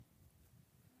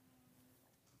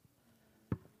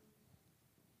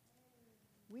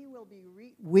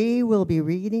We will be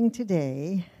reading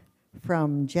today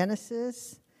from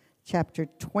Genesis chapter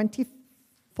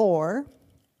 24,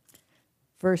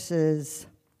 verses,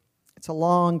 it's a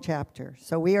long chapter.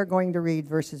 So we are going to read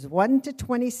verses 1 to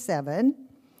 27,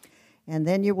 and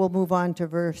then you will move on to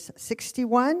verse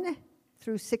 61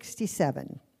 through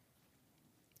 67.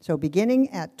 So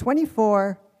beginning at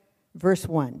 24, verse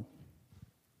 1.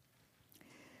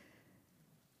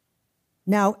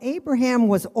 Now Abraham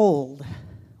was old,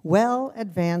 well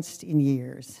advanced in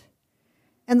years,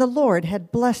 and the Lord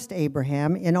had blessed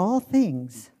Abraham in all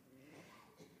things.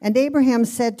 And Abraham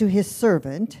said to his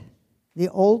servant, the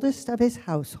oldest of his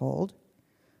household,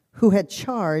 who had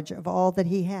charge of all that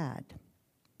he had,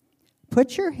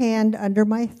 "Put your hand under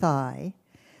my thigh,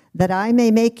 that I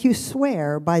may make you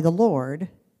swear by the Lord,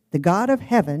 the God of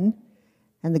heaven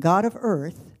and the God of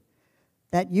earth,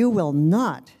 that you will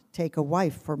not take a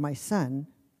wife for my son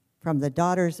from the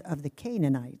daughters of the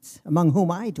Canaanites, among whom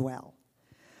I dwell,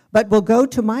 but will go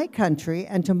to my country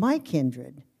and to my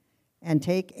kindred, and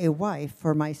take a wife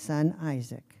for my son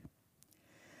Isaac."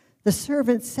 The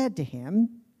servant said to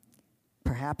him,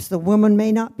 "Perhaps the woman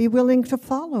may not be willing to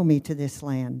follow me to this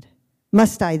land.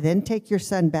 Must I then take your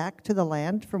son back to the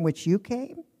land from which you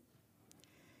came?"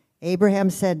 Abraham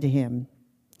said to him,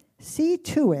 "See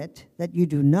to it that you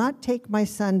do not take my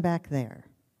son back there.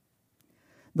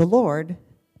 The Lord,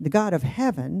 the God of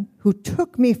heaven, who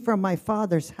took me from my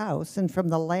father's house and from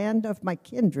the land of my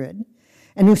kindred,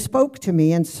 and who spoke to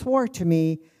me and swore to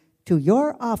me, 'To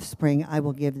your offspring I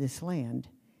will give this land,'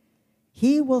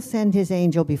 he will send his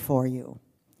angel before you,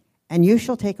 and you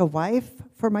shall take a wife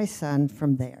for my son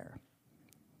from there.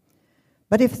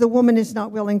 But if the woman is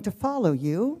not willing to follow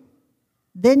you,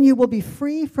 then you will be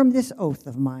free from this oath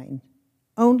of mine.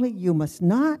 Only you must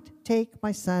not take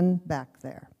my son back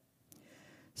there."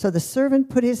 So the servant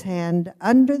put his hand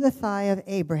under the thigh of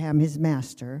Abraham his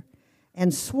master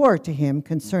and swore to him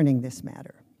concerning this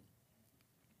matter.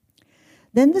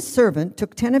 Then the servant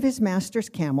took 10 of his master's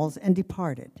camels and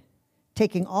departed,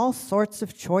 taking all sorts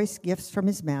of choice gifts from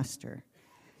his master.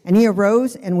 And he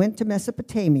arose and went to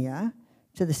Mesopotamia,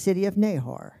 to the city of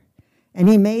Nahor. And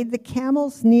he made the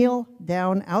camels kneel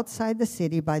down outside the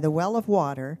city by the well of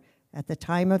water at the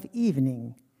time of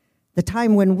evening, the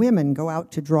time when women go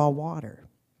out to draw water.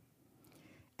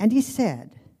 And he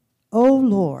said, "O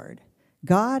Lord,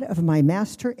 God of my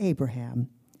master Abraham,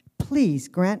 please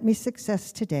grant me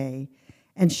success today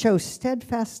and show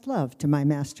steadfast love to my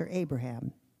master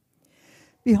Abraham.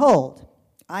 Behold,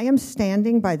 I am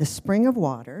standing by the spring of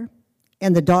water,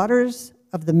 and the daughters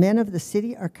of the men of the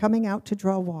city are coming out to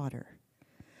draw water.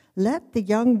 Let the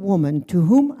young woman to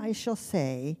whom I shall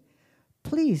say,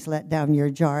 'Please let down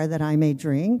your jar that I may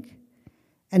drink,'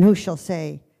 and who shall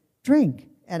say, 'Drink,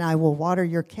 and I will water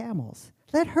your camels,'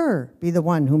 let her be the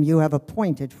one whom you have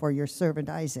appointed for your servant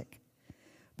Isaac.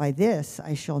 By this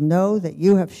I shall know that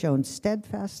you have shown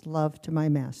steadfast love to my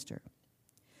master."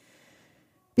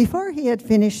 Before he had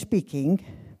finished speaking,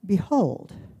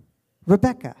 behold,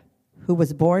 Rebekah, who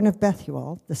was born of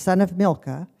Bethuel, the son of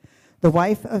Milcah, the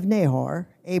wife of Nahor,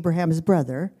 Abraham's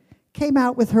brother, came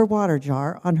out with her water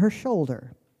jar on her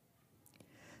shoulder.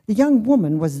 The young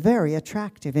woman was very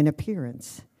attractive in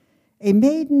appearance, a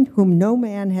maiden whom no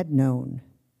man had known.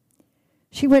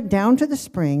 She went down to the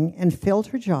spring and filled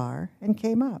her jar and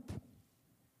came up.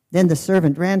 Then the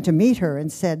servant ran to meet her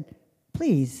and said,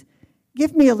 "Please,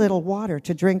 give me a little water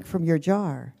to drink from your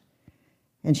jar."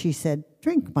 And she said,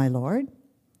 "Drink, my lord."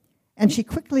 And she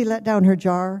quickly let down her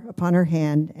jar upon her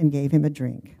hand and gave him a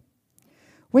drink.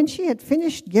 When she had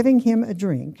finished giving him a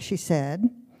drink, she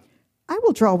said, "I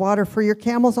will draw water for your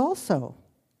camels also,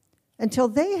 until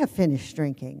they have finished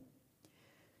drinking."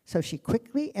 So she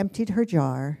quickly emptied her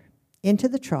jar into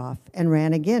the trough and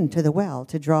ran again to the well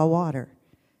to draw water,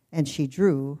 and she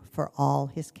drew for all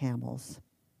his camels.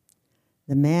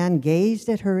 The man gazed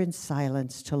at her in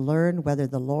silence to learn whether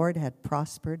the Lord had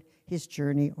prospered his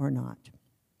journey or not.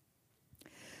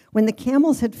 When the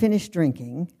camels had finished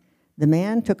drinking, the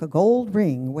man took a gold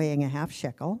ring weighing a half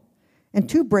shekel and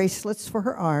 2 bracelets for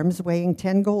her arms weighing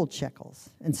 10 gold shekels,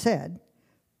 and said,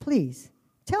 "Please,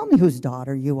 tell me whose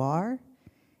daughter you are.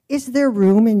 Is there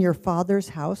room in your father's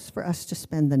house for us to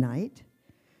spend the night?"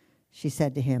 She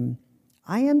said to him,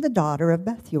 "I am the daughter of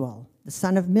Bethuel, the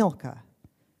son of Milcah,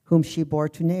 whom she bore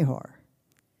to Nahor."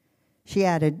 She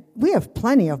added, "We have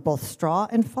plenty of both straw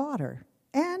and fodder,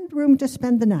 and room to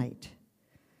spend the night."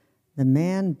 The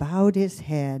man bowed his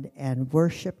head and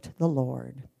worshipped the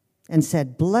Lord, and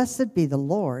said, "Blessed be the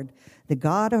Lord, the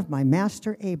God of my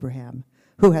master Abraham,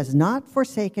 who has not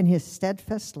forsaken his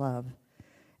steadfast love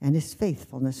and his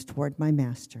faithfulness toward my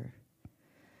master.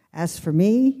 As for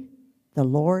me, The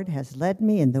Lord has led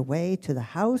me in the way to the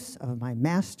house of my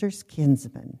master's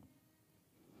kinsman.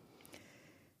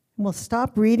 We'll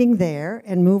stop reading there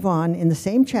and move on in the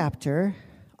same chapter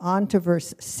on to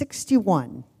verse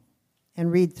 61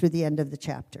 and read through the end of the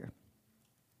chapter.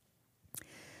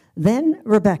 Then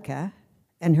Rebekah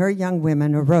and her young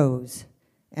women arose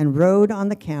and rode on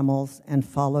the camels and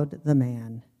followed the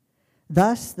man.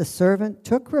 Thus the servant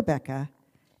took Rebekah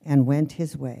and went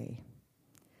his way.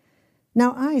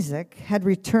 Now Isaac had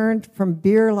returned from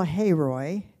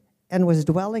Beer-lahai-roi and was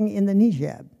dwelling in the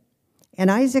Negeb. And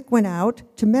Isaac went out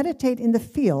to meditate in the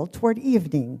field toward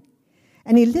evening.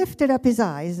 And he lifted up his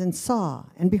eyes and saw,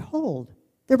 and behold,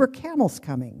 there were camels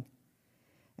coming.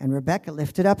 And Rebekah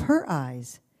lifted up her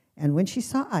eyes, and when she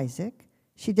saw Isaac,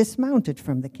 she dismounted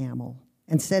from the camel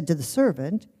and said to the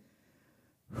servant,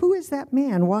 "Who is that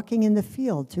man walking in the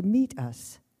field to meet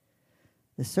us?"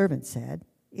 The servant said,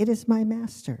 "It is my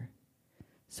master."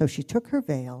 So she took her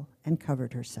veil and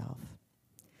covered herself.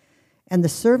 And the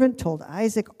servant told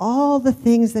Isaac all the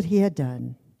things that he had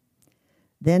done.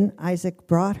 Then Isaac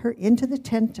brought her into the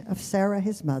tent of Sarah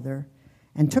his mother,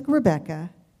 and took Rebekah,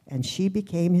 and she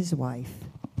became his wife,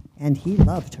 and he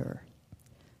loved her.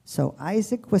 So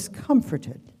Isaac was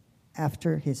comforted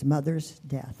after his mother's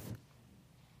death.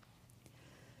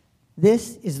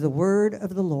 This is the word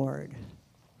of the Lord.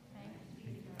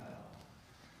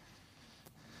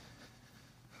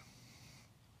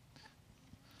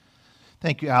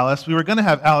 Thank you, Alice. We were going to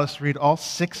have Alice read all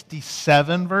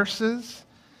 67 verses,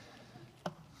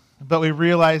 but we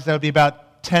realized that would be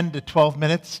about 10 to 12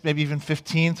 minutes, maybe even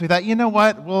 15. So we thought, you know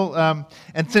what?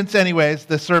 And since anyways,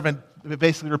 the servant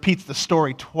basically repeats the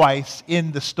story twice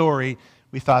in the story,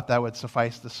 we thought that would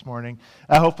suffice this morning.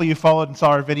 Hopefully you followed and saw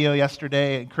our video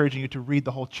yesterday, encouraging you to read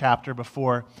the whole chapter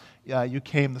before you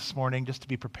came this morning, just to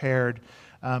be prepared.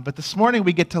 But this morning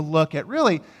we get to look at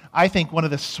really, I think, one of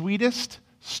the sweetest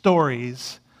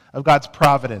stories of God's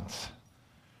providence,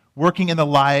 working in the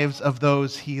lives of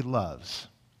those he loves.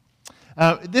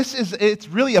 It's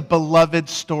really a beloved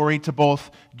story to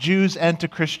both Jews and to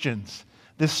Christians,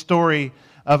 this story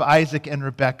of Isaac and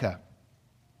Rebekah.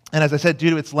 And as I said,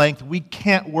 due to its length, we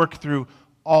can't work through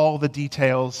all the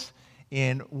details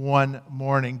in one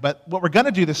morning. But what we're going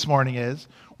to do this morning is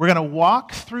we're going to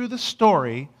walk through the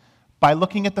story by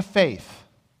looking at the faith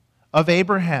of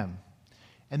Abraham,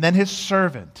 and then his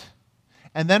servant,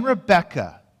 and then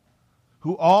Rebekah,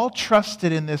 who all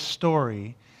trusted in this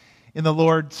story in the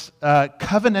Lord's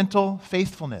covenantal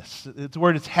faithfulness. The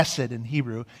word is hesed in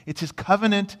Hebrew. It's his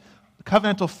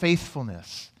covenantal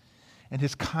faithfulness and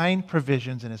his kind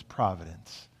provisions and his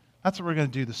providence. That's what we're going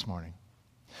to do this morning.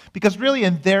 Because really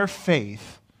in their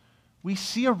faith, we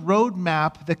see a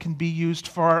roadmap that can be used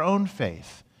for our own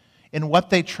faith, in what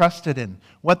they trusted in,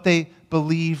 what they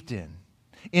believed in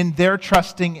their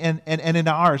trusting and in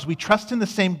ours. We trust in the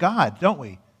same God, don't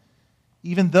we?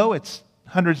 Even though it's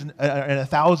hundreds and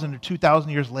 1,000 or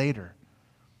 2,000 years later.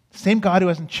 The same God who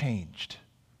hasn't changed.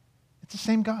 It's the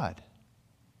same God.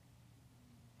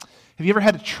 Have you ever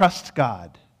had to trust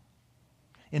God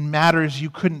in matters you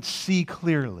couldn't see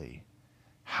clearly,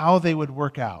 how they would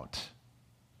work out?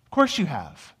 Of course you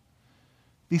have.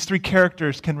 These three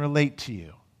characters can relate to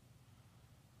you.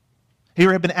 Have you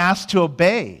ever been asked to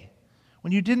obey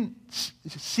when you didn't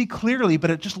see clearly, but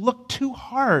it just looked too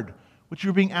hard what you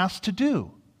were being asked to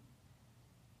do?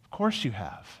 Of course you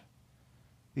have.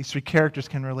 These three characters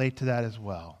can relate to that as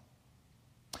well.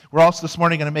 We're also this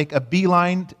morning going to make a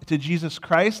beeline to Jesus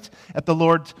Christ at the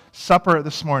Lord's Supper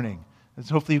this morning.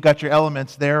 So hopefully you've got your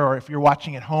elements there, or if you're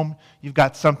watching at home, you've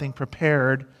got something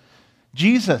prepared.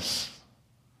 Jesus,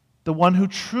 the one who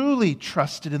truly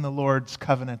trusted in the Lord's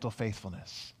covenantal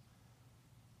faithfulness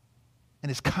and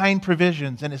his kind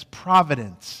provisions and his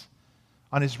providence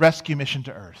on his rescue mission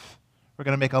to earth. We're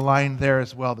going to make a line there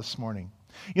as well this morning.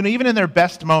 You know, even in their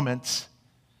best moments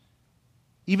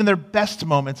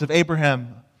of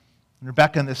Abraham and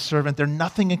Rebekah and this servant, they're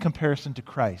nothing in comparison to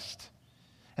Christ.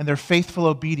 And their faithful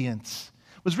obedience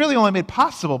was really only made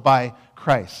possible by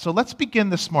Christ. So let's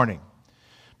begin this morning,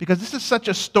 because this is such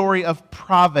a story of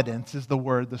providence is the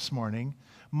word this morning.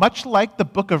 Much like the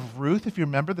book of Ruth, if you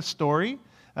remember the story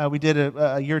we did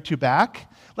a year or two back.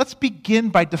 Let's begin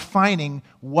by defining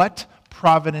what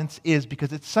providence is,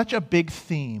 because it's such a big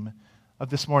theme of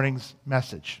this morning's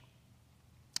message.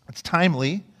 It's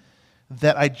timely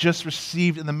that I just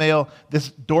received in the mail this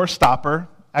door stopper.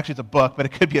 Actually, it's a book, but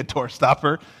it could be a door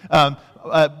stopper.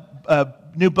 A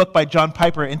new book by John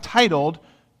Piper entitled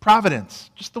Providence.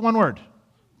 Just the one word,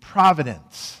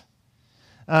 providence.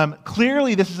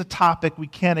 Clearly, this is a topic we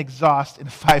can't exhaust in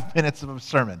 5 minutes of a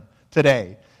sermon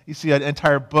today. You see an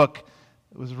entire book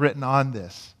that was written on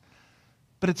this.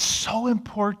 But it's so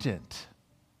important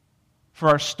for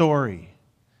our story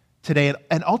today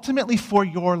and ultimately for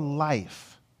your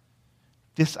life.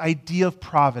 This idea of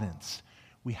providence.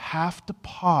 We have to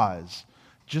pause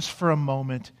just for a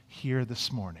moment here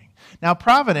this morning. Now,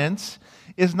 providence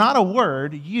is not a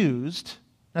word used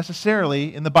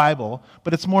necessarily in the Bible,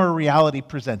 but it's more a reality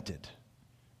presented.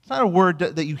 It's not a word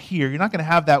that you hear. You're not going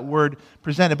to have that word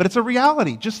presented, but it's a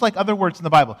reality, just like other words in the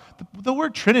Bible. The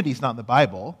word Trinity is not in the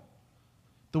Bible.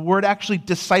 The word actually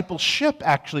discipleship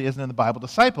actually isn't in the Bible.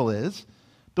 Disciple is.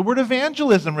 The word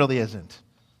evangelism really isn't.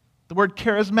 The word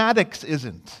charismatics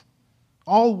isn't.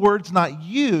 All words not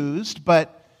used,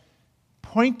 but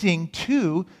pointing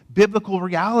to biblical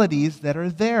realities that are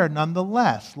there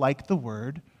nonetheless, like the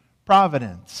word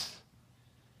providence.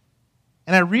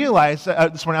 And I realize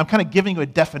this morning I'm kind of giving you a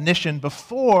definition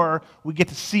before we get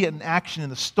to see it in action in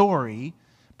the story,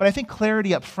 but I think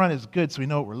clarity up front is good so we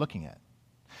know what we're looking at.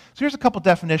 So here's a couple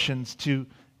definitions to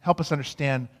help us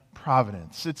understand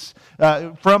providence. It's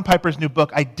from Piper's new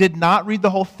book. I did not read the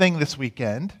whole thing this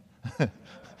weekend,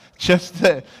 just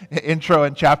the intro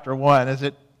in chapter 1 as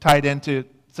it tied into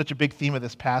such a big theme of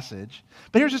this passage.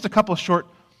 But here's just a couple of short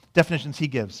definitions he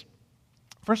gives.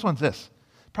 First one's this.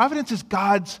 Providence is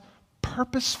God's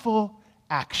purposeful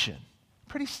action.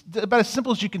 About as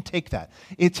simple as you can take that.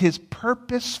 It's his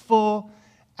purposeful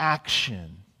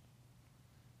action.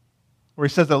 Or he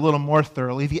says that a little more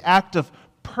thoroughly, the act of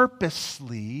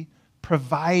purposely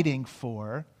providing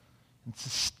for and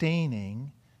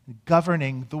sustaining and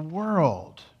governing the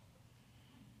world.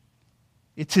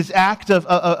 It's his act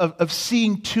of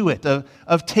seeing to it,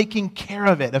 of taking care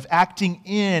of it, of acting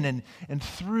in and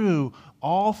through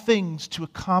all things to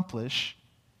accomplish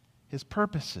his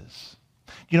purposes.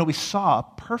 You know, we saw a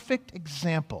perfect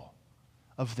example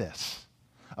of this.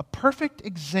 A perfect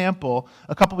example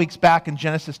a couple weeks back in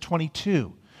Genesis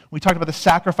 22. We talked about the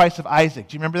sacrifice of Isaac.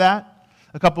 Do you remember that?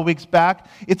 A couple weeks back.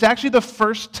 It's actually the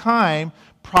first time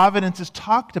providence is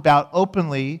talked about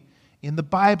openly in the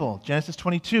Bible. Genesis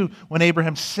 22, when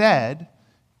Abraham said,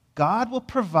 God will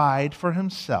provide for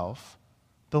himself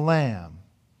the lamb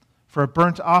for a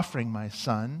burnt offering, my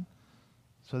son.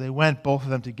 So they went, both of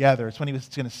them together. It's when he was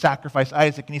going to sacrifice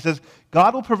Isaac. And he says,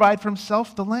 God will provide for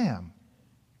himself the lamb.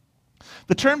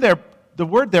 The term there, the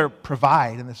word there,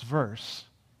 provide, in this verse,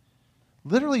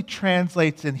 literally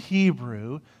translates in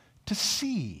Hebrew to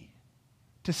see.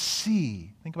 To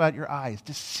see. Think about your eyes.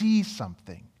 To see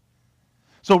something.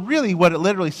 So really what it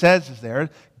literally says is there,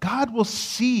 God will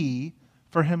see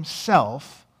for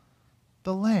himself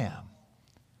the lamb.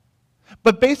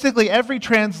 But basically every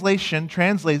translation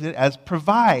translates it as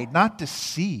provide, not to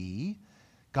see.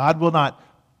 God will not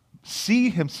see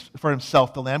for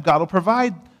himself the lamb. God will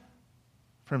provide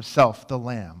for himself the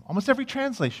lamb. Almost every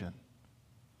translation.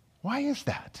 Why is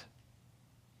that?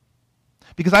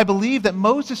 Because I believe that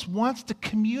Moses wants to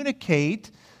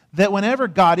communicate that whenever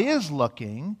God is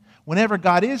looking, whenever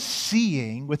God is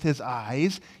seeing with his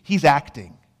eyes, he's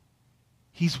acting.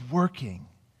 He's working.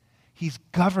 He's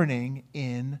governing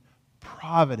in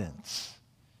providence.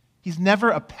 He's never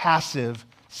a passive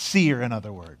seer, in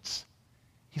other words.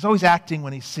 He's always acting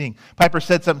when he's seeing. Piper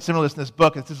said something similar in this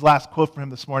book. It's his last quote from him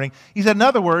this morning. He said, in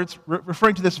other words,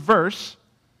 referring to this verse,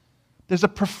 there's a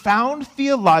profound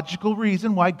theological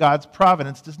reason why God's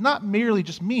providence does not merely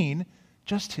just mean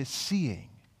just his seeing,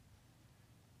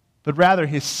 but rather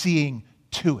his seeing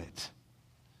to it.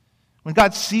 When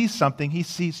God sees something, he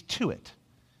sees to it.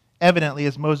 Evidently,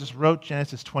 as Moses wrote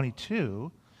Genesis 22,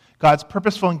 God's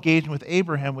purposeful engagement with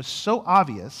Abraham was so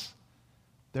obvious,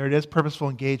 there it is, purposeful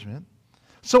engagement,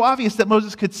 so obvious that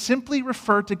Moses could simply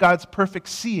refer to God's perfect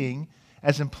seeing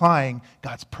as implying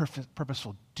God's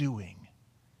purposeful doing.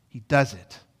 He does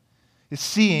it. His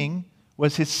seeing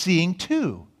was his seeing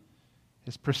too.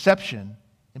 His perception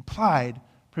implied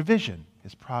provision,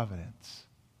 his providence.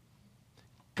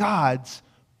 God's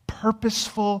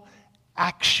purposeful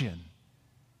action.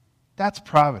 That's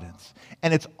providence.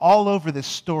 And it's all over this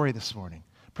story this morning.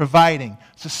 Providing,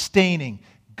 sustaining,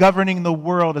 governing the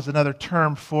world is another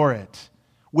term for it.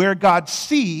 Where God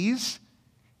sees,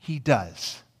 he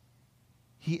does.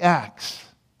 He acts.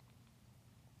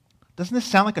 Doesn't this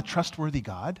sound like a trustworthy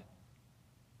God?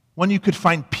 One you could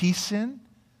find peace in?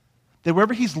 That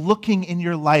wherever he's looking in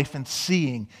your life and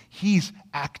seeing, he's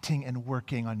acting and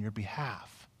working on your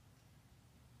behalf.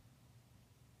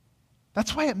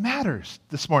 That's why it matters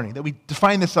this morning that we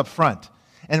define this up front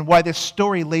and why this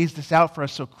story lays this out for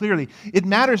us so clearly. It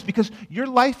matters because your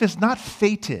life is not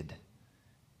fated,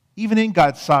 even in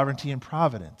God's sovereignty and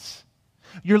providence.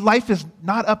 Your life is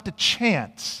not up to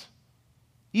chance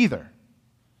either.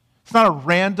 It's not a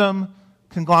random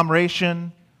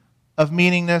conglomeration of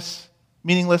meaningless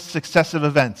successive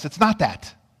events. It's not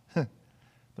that. The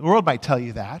world might tell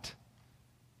you that.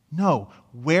 No,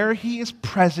 where he is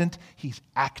present, he's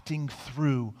acting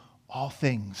through all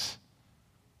things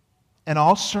and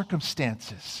all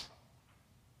circumstances,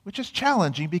 which is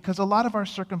challenging because a lot of our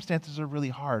circumstances are really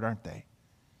hard, aren't they?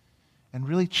 And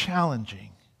really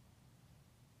challenging.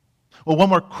 Well, one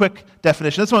more quick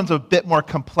definition. This one's a bit more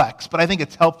complex, but I think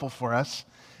it's helpful for us.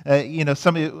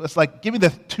 Some of us like, give me the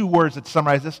 2 words that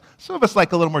summarize this. Some of us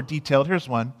like a little more detailed. Here's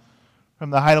one from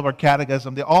the Heidelberg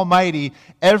Catechism. The almighty,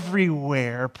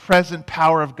 everywhere present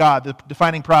power of God, the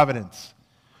defining providence,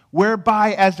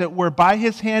 whereby, as it were, by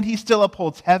his hand he still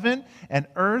upholds heaven and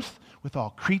earth with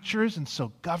all creatures, and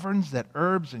so governs that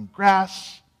herbs and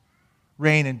grass,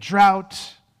 rain and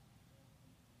drought,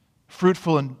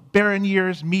 fruitful and barren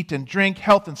years, meat and drink,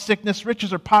 health and sickness,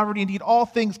 riches or poverty, indeed all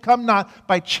things come not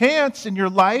by chance in your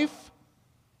life,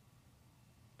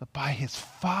 but by his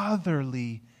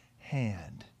fatherly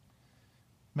hand.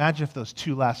 Imagine if those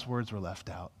 2 last words were left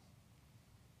out.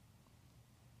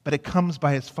 But it comes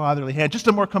by his fatherly hand. Just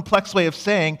a more complex way of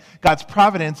saying God's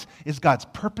providence is God's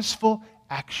purposeful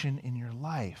action in your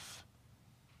life.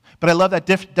 But I love that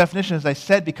definition, as I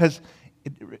said, because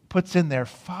it puts in there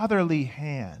fatherly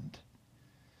hand.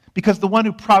 Because the one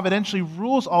who providentially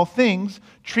rules all things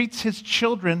treats his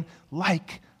children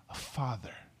like a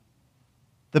father.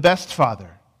 The best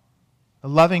father. A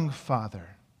loving father.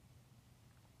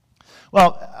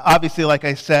 Well, obviously, like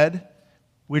I said,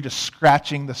 we're just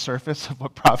scratching the surface of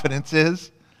what providence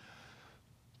is.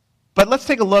 But let's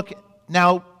take a look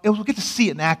now. We'll get to see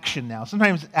it in action now.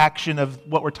 Sometimes action of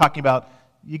what we're talking about,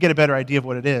 you get a better idea of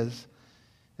what it is.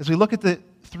 As we look at the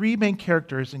 3 main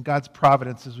characters in God's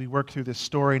providence as we work through this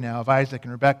story now of Isaac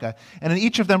and Rebekah, and in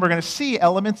each of them we're going to see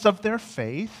elements of their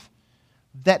faith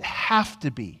that have to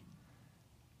be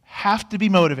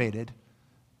motivated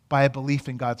by a belief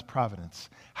in God's providence.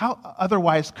 How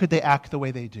otherwise could they act the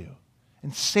way they do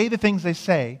and say the things they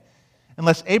say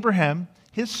unless Abraham,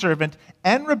 his servant,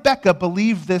 and Rebekah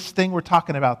believe this thing we're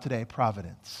talking about today,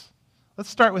 providence? Let's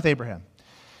start with Abraham.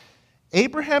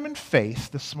 Abraham in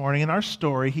faith this morning in our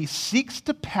story, he seeks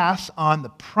to pass on the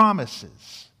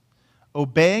promises,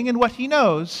 obeying in what he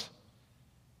knows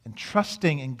and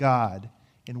trusting in God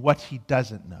in what he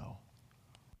doesn't know.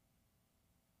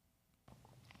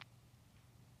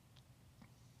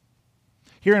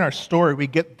 Here in our story, we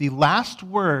get the last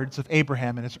words of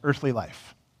Abraham in his earthly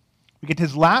life. We get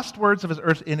his last words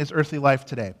of in his earthly life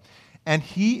today. And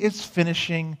he is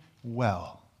finishing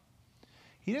well.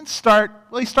 He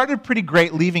started pretty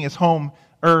great leaving his home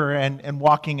and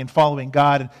walking and following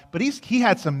God. But he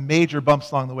had some major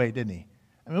bumps along the way, didn't he?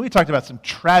 I mean, we talked about some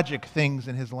tragic things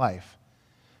in his life.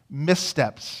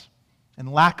 Missteps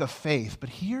and lack of faith. But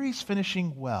here he's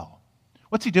finishing well.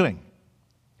 What's he doing?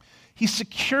 He's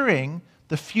securing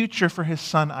the future for his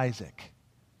son Isaac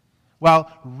while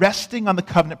resting on the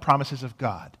covenant promises of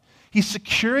God. He's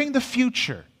securing the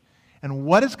future and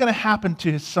what is going to happen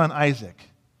to his son Isaac.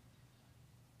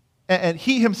 And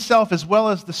he himself, as well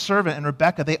as the servant and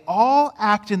Rebekah, they all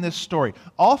act in this story.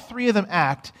 All 3 of them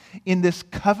act in this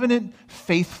covenant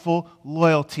faithful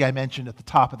loyalty I mentioned at the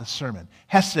top of the sermon.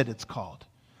 Hesed, it's called.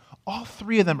 All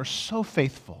 3 of them are so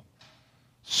faithful,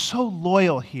 so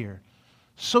loyal here,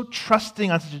 so trusting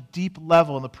on such a deep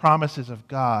level in the promises of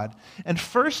God. And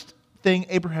first thing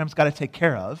Abraham's got to take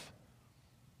care of,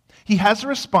 he has a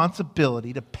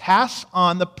responsibility to pass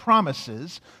on the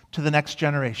promises to the next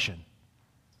generation.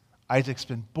 Isaac's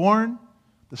been born.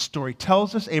 The story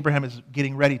tells us Abraham is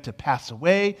getting ready to pass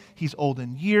away. He's old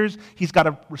in years. He's got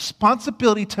a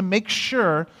responsibility to make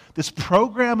sure this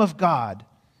program of God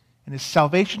and his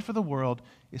salvation for the world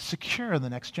is secure in the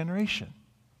next generation.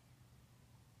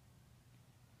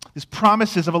 These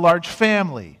promises of a large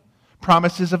family,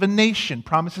 promises of a nation,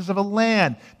 promises of a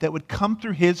land that would come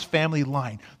through his family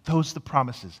line. Those are the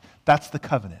promises. That's the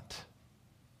covenant.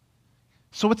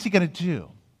 So what's he going to do?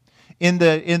 In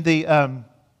the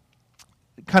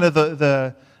kind of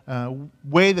the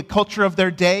way, the culture of their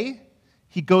day,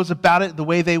 he goes about it the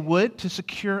way they would to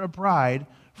secure a bride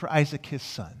for Isaac, his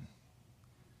son.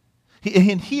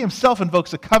 He himself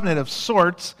invokes a covenant of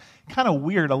sorts, kind of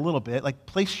weird a little bit, like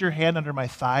place your hand under my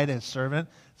thigh to his servant.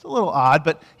 It's a little odd,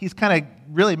 but he's kind of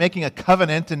really making a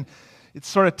covenant, and it's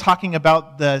sort of talking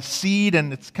about the seed,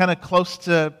 and it's kind of close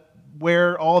to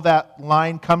where all that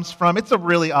line comes from. It's a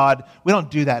really odd, we don't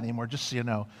do that anymore, just so you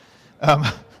know.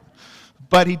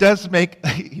 But he does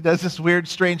this weird,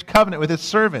 strange covenant with his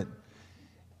servant.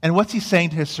 And what's he saying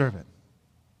to his servant?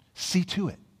 See to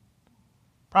it.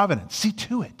 Providence, see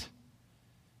to it.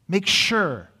 Make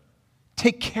sure.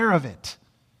 Take care of it.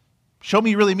 Show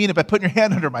me you really mean it by putting your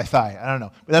hand under my thigh. I don't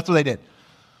know, but that's what they did.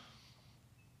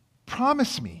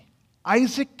 Promise me,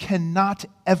 Isaac cannot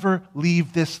ever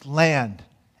leave this land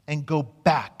and go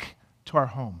back to our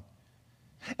home.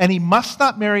 And he must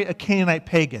not marry a Canaanite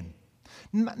pagan.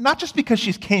 Not just because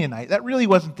she's Canaanite. That really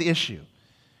wasn't the issue.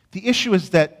 The issue is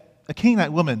that a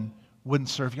Canaanite woman wouldn't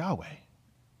serve Yahweh.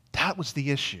 That was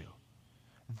the issue.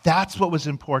 That's what was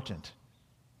important.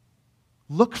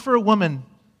 Look for a woman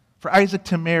for Isaac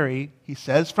to marry, he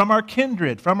says, from our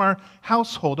kindred, from our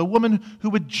household, a woman who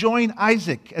would join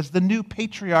Isaac as the new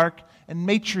patriarch and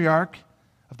matriarch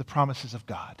of the promises of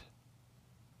God.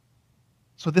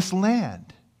 So this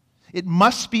land, it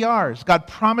must be ours. God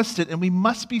promised it, and we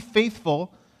must be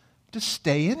faithful to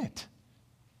stay in it.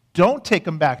 Don't take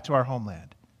them back to our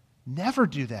homeland. Never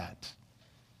do that.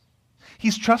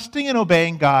 He's trusting and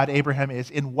obeying God, Abraham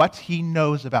is, in what he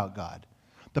knows about God,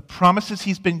 the promises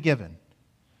he's been given,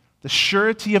 the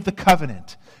surety of the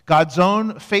covenant, God's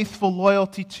own faithful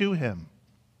loyalty to him.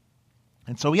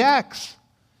 And so he acts.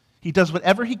 He does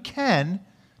whatever he can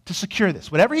to secure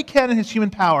this, whatever he can in his human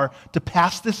power to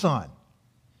pass this on,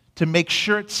 to make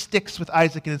sure it sticks with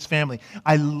Isaac and his family.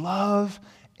 I love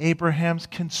Abraham's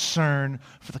concern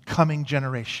for the coming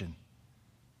generation,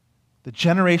 the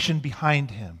generation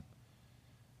behind him.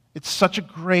 It's such a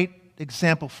great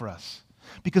example for us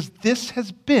because this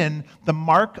has been the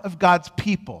mark of God's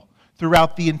people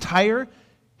throughout the entire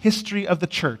history of the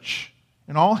church,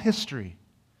 in all history,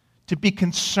 to be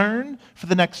concerned for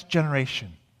the next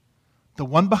generation, the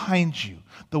one behind you,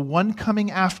 the one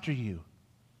coming after you,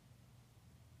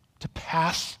 to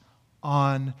pass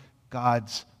on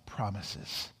God's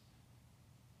promises.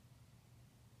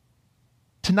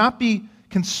 To not be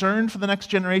concerned for the next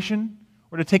generation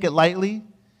or to take it lightly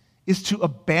is to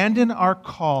abandon our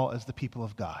call as the people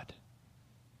of God.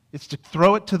 It's to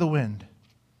throw it to the wind.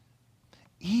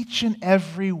 Each and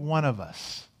every one of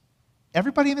us,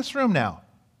 everybody in this room now,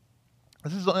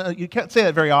 you can't say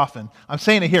that very often. I'm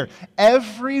saying it here.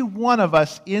 Every one of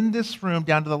us in this room,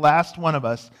 down to the last one of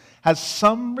us, has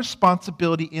some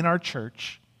responsibility in our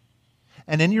church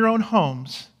and in your own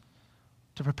homes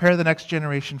to prepare the next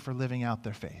generation for living out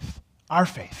their faith, our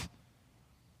faith,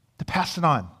 to pass it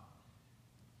on.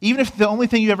 Even if the only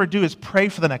thing you ever do is pray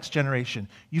for the next generation,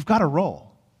 you've got a role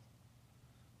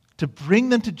to bring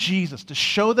them to Jesus, to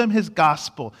show them his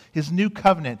gospel, his new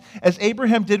covenant, as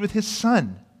Abraham did with his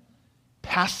son,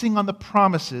 passing on the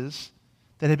promises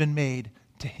that had been made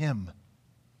to him.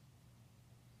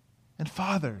 And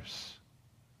fathers,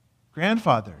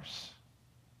 grandfathers,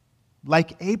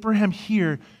 like Abraham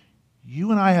here, you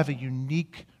and I have a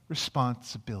unique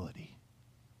responsibility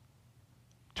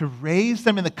to raise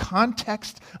them in the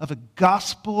context of a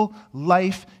gospel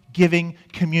life-giving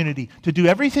community, to do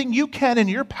everything you can in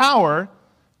your power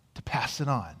to pass it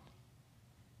on.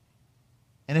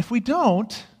 And if we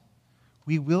don't,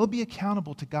 we will be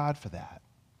accountable to God for that.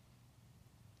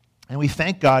 And we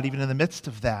thank God, even in the midst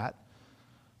of that,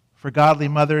 for godly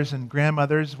mothers and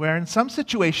grandmothers where in some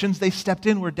situations they stepped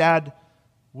in where dad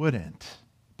wouldn't.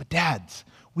 But dads,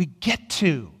 we get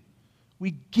to.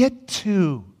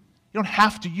 You don't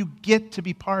have to, you get to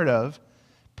be part of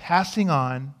passing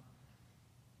on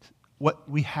what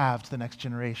we have to the next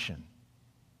generation.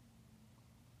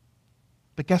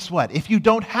 But guess what? If you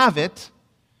don't have it,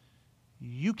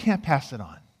 you can't pass it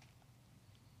on.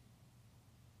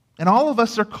 And all of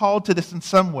us are called to this in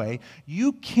some way.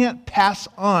 You can't pass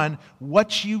on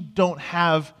what you don't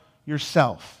have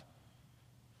yourself.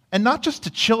 And not just to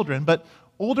children, but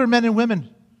older men and women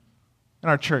in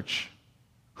our church.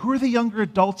 Who are the younger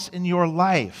adults in your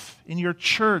life, in your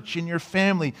church, in your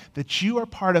family, that you are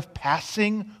part of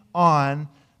passing on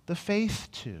the faith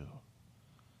to?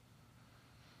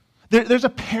 There's a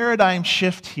paradigm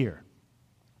shift here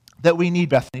that we need,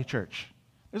 Bethany Church.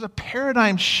 There's a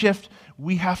paradigm shift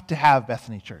we have to have,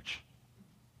 Bethany Church.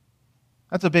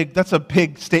 That's a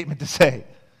big statement to say.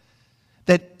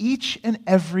 That each and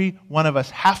every one of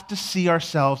us have to see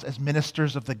ourselves as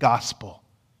ministers of the gospel.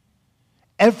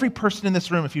 Every person in this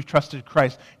room, if you've trusted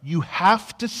Christ, you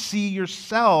have to see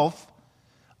yourself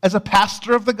as a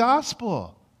pastor of the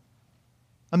gospel,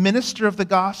 a minister of the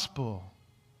gospel,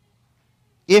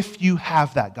 if you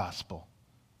have that gospel.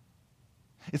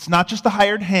 It's not just the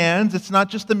hired hands, it's not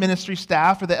just the ministry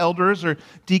staff or the elders or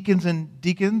deacons and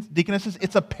deaconesses,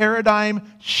 it's a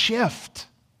paradigm shift.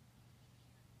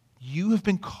 You have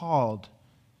been called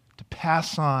to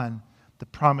pass on the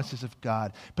promises of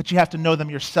God. But you have to know them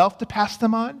yourself to pass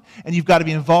them on, and you've got to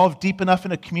be involved deep enough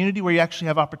in a community where you actually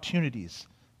have opportunities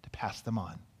to pass them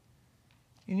on.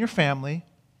 In your family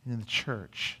and in the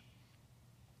church.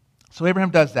 So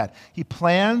Abraham does that. He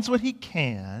plans what he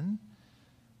can,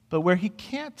 But where he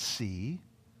can't see,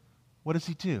 what does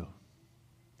he do?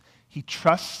 He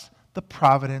trusts the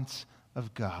providence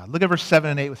of God. Look at verse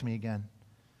 7 and 8 with me again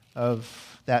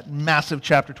of that massive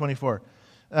chapter 24.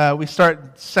 We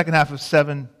start second half of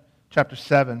chapter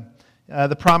 7.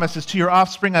 The promise is, to your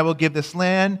offspring I will give this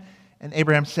land. And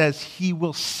Abraham says, he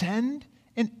will send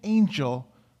an angel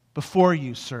before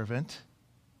you, servant,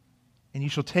 and you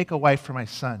shall take a wife for my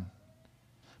son.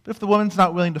 But if the woman's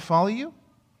not willing to follow you,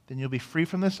 then you'll be free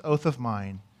from this oath of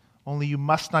mine. Only you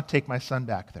must not take my son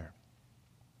back there.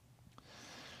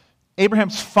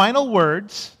 Abraham's final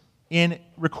words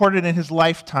recorded in his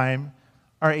lifetime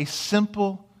are a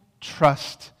simple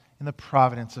trust in the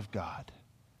providence of God.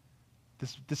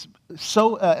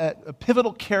 A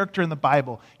pivotal character in the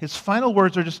Bible. His final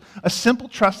words are just a simple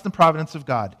trust in the providence of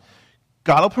God.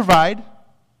 God will provide.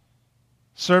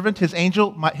 Servant, his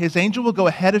angel will go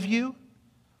ahead of you,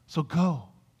 so go.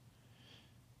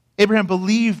 Abraham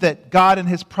believed that God in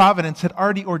his providence had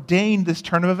already ordained this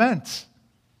turn of events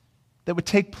that would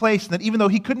take place, and that even though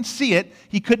he couldn't see it,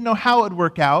 he couldn't know how it would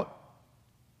work out,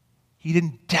 he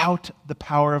didn't doubt the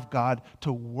power of God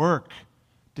to work,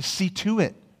 to see to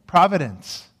it,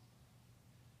 providence.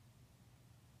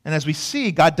 And as we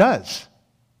see, God does.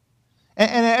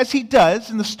 And as he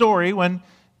does in the story, when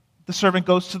the servant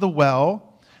goes to the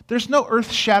well, there's no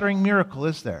earth-shattering miracle,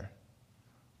 is there?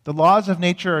 The laws of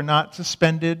nature are not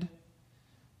suspended,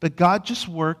 but God just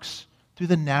works through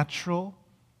the natural,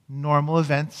 normal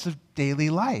events of daily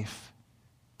life.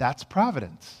 That's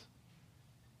providence.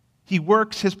 He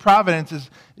works his providence, as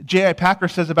J.I. Packer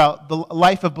says about the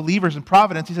life of believers in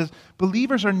providence. He says,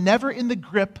 believers are never in the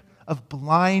grip of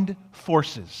blind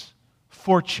forces,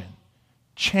 fortune,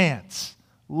 chance,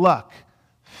 luck,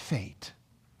 fate.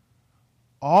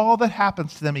 All that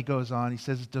happens to them, he goes on, he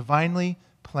says, is divinely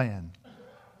planned.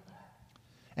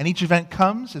 And each event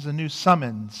comes as a new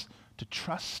summons to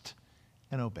trust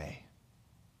and obey.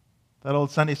 That old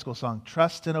Sunday school song,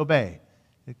 trust and obey.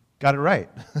 It got it right.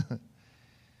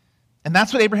 And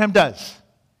that's what Abraham does.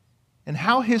 And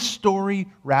how his story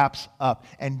wraps up.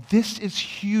 And this is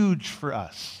huge for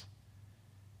us.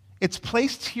 It's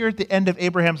placed here at the end of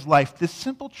Abraham's life, this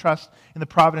simple trust in the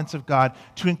providence of God,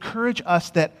 to encourage us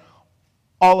that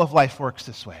all of life works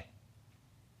this way.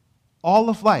 All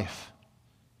of life.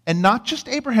 And not just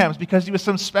Abraham's because he was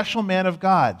some special man of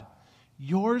God.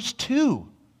 Yours too.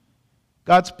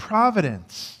 God's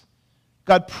providence.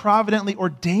 God providently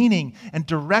ordaining and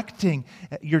directing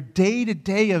your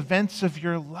day-to-day events of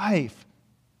your life.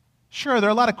 Sure,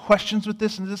 there are a lot of questions with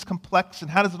this, and is this complex,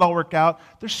 and how does it all work out?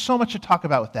 There's so much to talk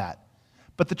about with that.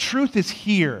 But the truth is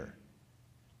here.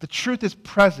 The truth is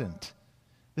present.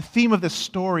 The theme of this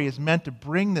story is meant to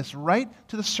bring this right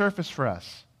to the surface for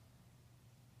us.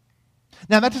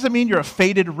 Now, that doesn't mean you're a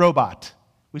fated robot.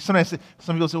 Some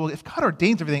people say, well, if God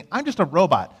ordains everything, I'm just a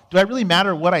robot. Do I really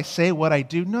matter what I say, what I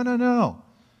do? No.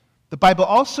 The Bible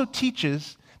also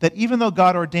teaches that even though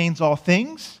God ordains all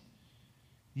things,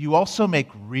 you also make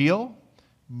real,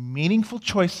 meaningful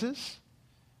choices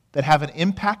that have an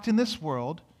impact in this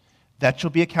world that you'll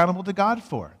be accountable to God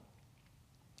for.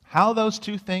 How those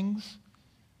two things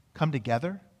come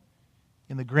together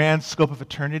in the grand scope of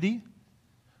eternity,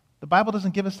 the Bible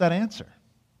doesn't give us that answer.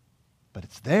 But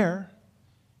it's there.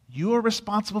 You are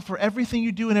responsible for everything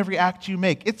you do and every act you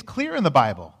make. It's clear in the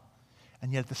Bible.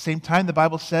 And yet at the same time, the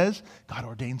Bible says God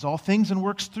ordains all things and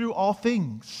works through all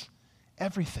things.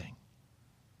 Everything.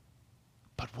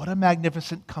 But what a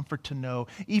magnificent comfort to know,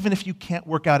 even if you can't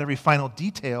work out every final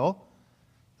detail,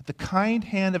 that the kind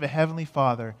hand of a heavenly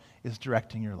Father is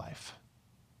directing your life.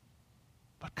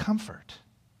 But comfort.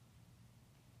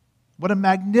 What a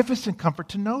magnificent comfort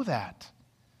to know that.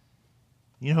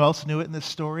 You know who else knew it in this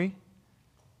story?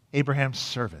 Abraham's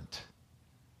servant.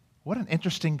 What an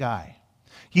interesting guy.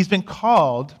 He's been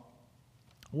called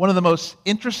one of the most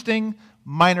interesting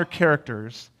minor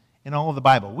characters in all of the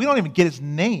Bible. We don't even get his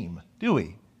name, do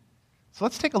we? So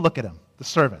let's take a look at him, the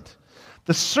servant.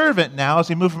 The servant now, as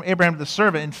we move from Abraham to the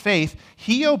servant in faith,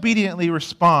 he obediently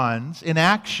responds in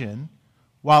action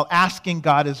while asking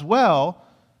God as well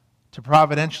to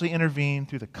providentially intervene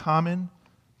through the common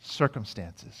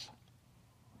circumstances.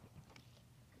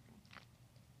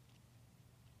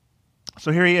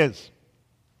 So here he is.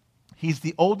 He's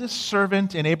the oldest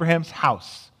servant in Abraham's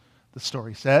house, the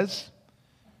story says.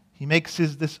 He makes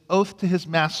this oath to his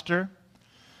master.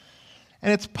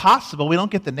 And it's possible, we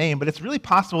don't get the name, but it's really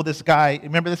possible this guy,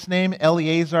 remember this name,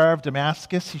 Eliezer of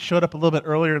Damascus? He showed up a little bit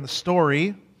earlier in the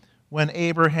story when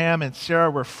Abraham and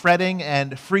Sarah were fretting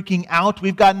and freaking out.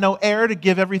 We've got no heir to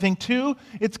give everything to.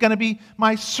 It's going to be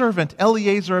my servant,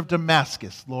 Eliezer of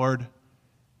Damascus, Lord.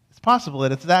 It's possible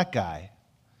that it's that guy.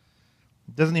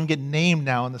 It doesn't even get named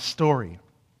now in the story.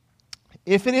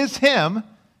 If it is him,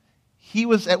 he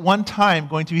was at one time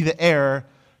going to be the heir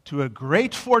to a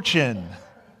great fortune.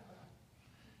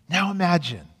 Now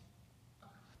imagine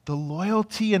the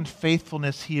loyalty and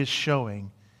faithfulness he is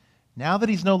showing now that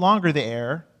he's no longer the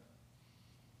heir,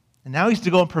 and now he's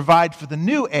to go and provide for the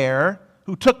new heir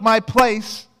who took my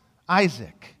place,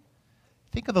 Isaac.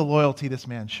 Think of the loyalty this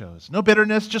man shows. No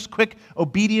bitterness, just quick,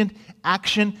 obedient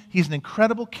action. He's an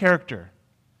incredible character.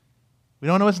 We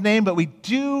don't know his name, but we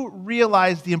do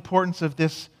realize the importance of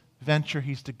this venture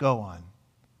he's to go on.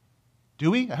 Do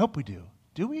we? I hope we do.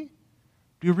 Do we?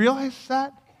 Do you realize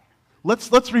that?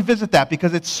 Let's revisit that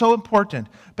because it's so important.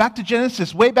 Back to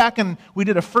Genesis. Way back, and we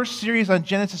did a first series on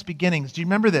Genesis beginnings. Do you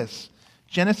remember this?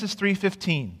 Genesis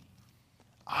 3:15.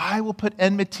 I will put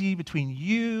enmity between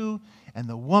you and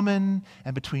the woman,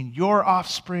 and between your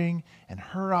offspring and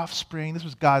her offspring. This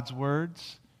was God's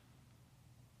words.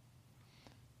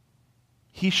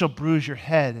 He shall bruise your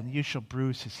head, and you shall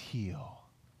bruise his heel.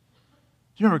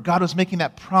 Do you remember God was making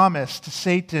that promise to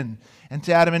Satan and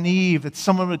to Adam and Eve that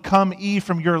someone would come, Eve,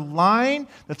 from your line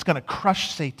that's going to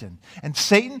crush Satan. And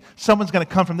Satan, someone's going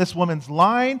to come from this woman's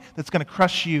line that's going to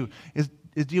crush you.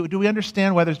 Do we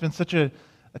understand why there's been such a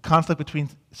conflict between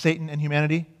Satan and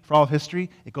humanity for all of history?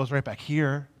 It goes right back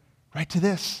here, right to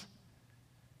this.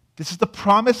 This is the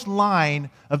promised line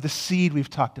of the seed we've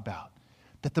talked about,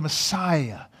 that the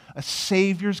Messiah, a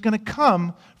Savior, is going to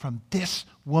come from this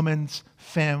woman's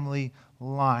family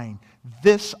line.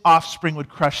 This offspring would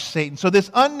crush Satan. So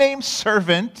this unnamed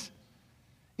servant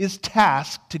is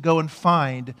tasked to go and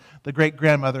find the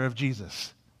great-grandmother of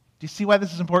Jesus. Do you see why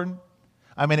this is important?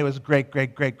 I mean, it was great, but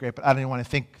I don't even want to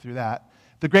think through that.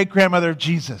 The great-grandmother of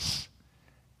Jesus.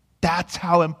 That's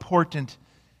how important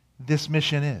this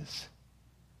mission is.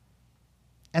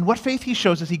 And what faith he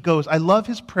shows as he goes. I love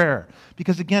his prayer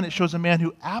because, again, it shows a man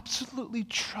who absolutely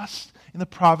trusts in the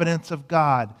providence of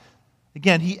God.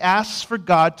 Again, he asks for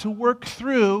God to work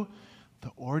through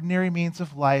the ordinary means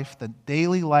of life, the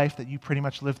daily life that you pretty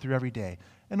much live through every day.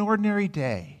 An ordinary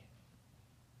day.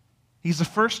 He's the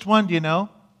first one, do you know?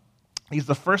 He's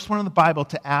the first one in the Bible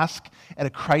to ask at a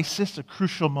crisis, a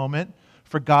crucial moment,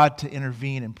 for God to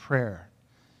intervene in prayer.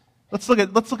 Let's look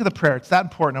at the prayer. It's that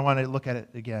important. I want to look at it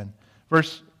again.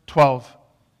 Verse 12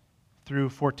 through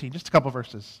 14, just a couple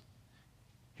verses.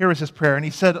 Here was his prayer, and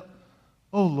he said,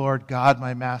 O Lord God,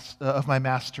 of my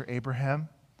master Abraham,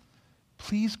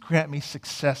 please grant me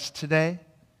success today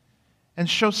and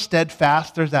show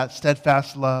steadfast, there's that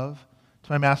steadfast love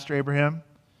to my master Abraham.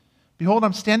 Behold,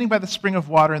 I'm standing by the spring of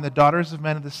water, and the daughters of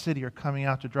men of the city are coming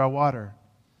out to draw water.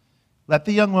 Let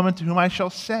the young woman to whom I shall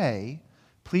say,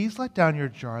 please let down your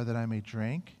jar that I may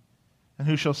drink, and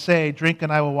who shall say, drink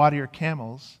and I will water your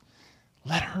camels,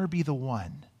 let her be the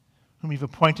one whom you've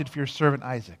appointed for your servant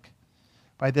Isaac.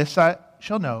 By this I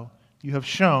shall know you have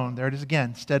shown, there it is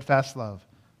again, steadfast love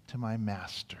to my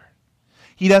master.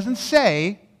 He doesn't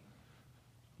say,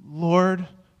 Lord,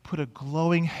 put a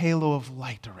glowing halo of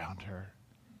light around her.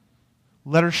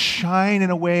 Let her shine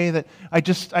in a way that I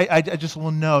just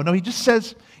will know. No, he just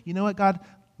says, you know what, God,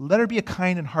 let her be a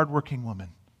kind and hardworking woman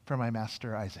for my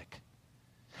master Isaac.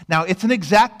 Now, it's an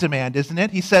exact demand, isn't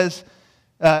it? He says,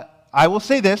 I will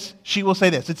say this, she will say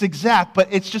this. It's exact, but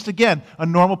it's just, again, a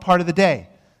normal part of the day.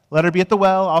 Let her be at the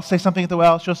well. I'll say something at the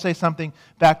well. She'll say something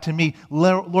back to me.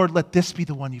 Lord, let this be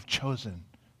the one you've chosen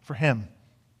for him.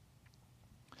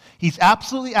 He's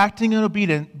absolutely acting in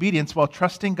obedience while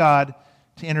trusting God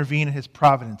to intervene in his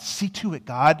providence. See to it,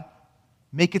 God.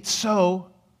 Make it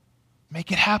so.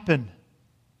 Make it happen.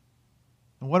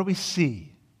 And what do we see?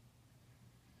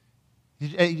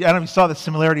 I don't know if you saw the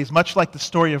similarities, much like the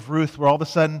story of Ruth, where all of a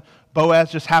sudden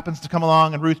Boaz just happens to come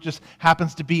along and Ruth just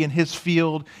happens to be in his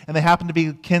field, and they happen to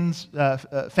be kin's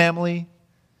family.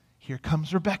 Here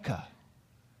comes Rebekah.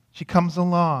 She comes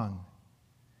along.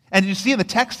 And you see in the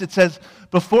text it says,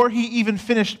 before he even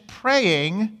finished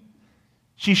praying,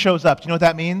 she shows up. Do you know what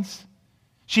that means?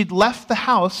 She'd left the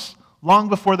house long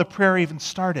before the prayer even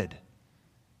started.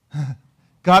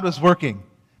 God was working.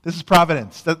 This is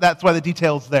providence. That's why the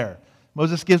detail's there.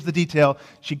 Moses gives the detail.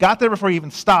 She got there before he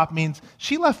even stopped, means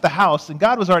she left the house and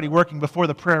God was already working before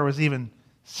the prayer was even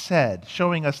said,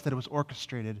 showing us that it was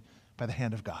orchestrated by the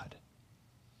hand of God.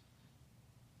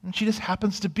 And she just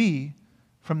happens to be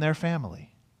from their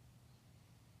family.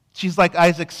 She's like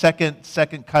Isaac's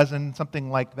second cousin, something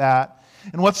like that.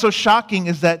 And what's so shocking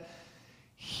is that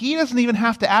he doesn't even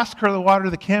have to ask her to water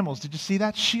the camels. Did you see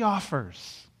that? She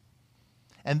offers.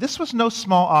 And this was no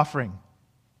small offering.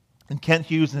 And Kent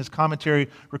Hughes in his commentary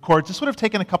records this would have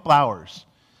taken a couple hours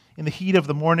in the heat of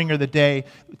the morning or the day.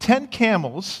 10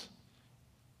 camels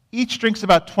Each drinks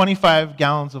about 25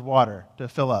 gallons of water to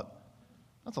fill up.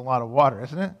 That's a lot of water,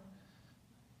 isn't it?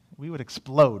 We would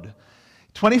explode.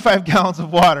 25 gallons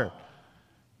of water,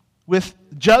 with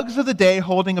jugs of the day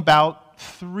holding about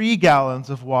 3 gallons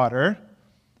of water,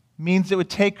 means it would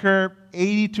take her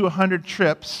 80 to 100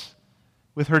 trips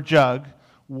with her jug,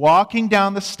 walking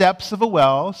down the steps of a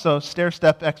well, so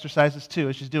stair-step exercises too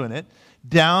as she's doing it,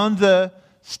 down the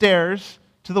stairs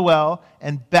to the well,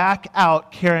 and back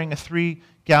out carrying a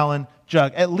 3-gallon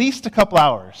jug. At least a couple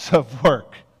hours of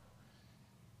work.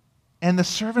 And the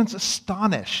servant's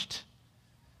astonished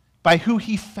by who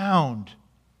he found,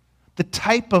 the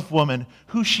type of woman,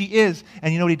 who she is.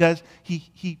 And you know what he does?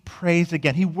 He prays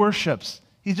again. He worships.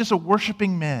 He's just a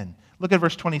worshiping man. Look at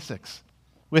verse 26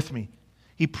 with me.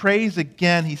 He prays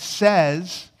again. He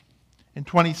says in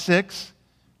 26,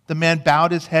 the man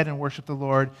bowed his head and worshiped the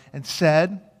Lord and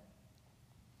said,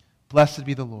 "Blessed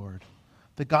be the Lord,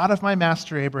 the God of my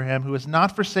master Abraham, who has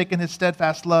not forsaken his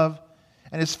steadfast love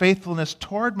and his faithfulness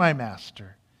toward my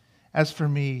master. As for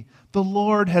me, the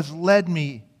Lord has led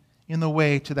me in the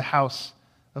way to the house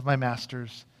of my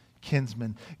master's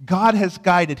kinsman." God has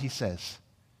guided, he says.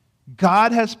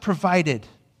 God has provided.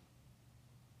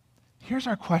 Here's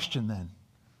our question then.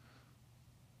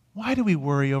 Why do we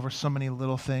worry over so many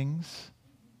little things?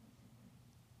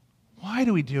 Why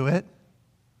do we do it?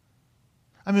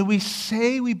 I mean, we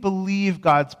say we believe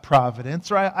God's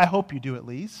providence, or I hope you do at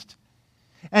least,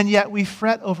 and yet we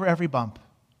fret over every bump,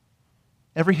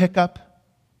 every hiccup,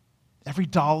 every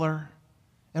dollar,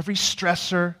 every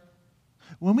stressor.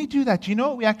 When we do that, do you know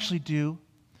what we actually do?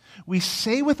 We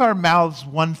say with our mouths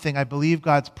one thing, I believe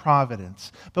God's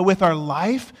providence, but with our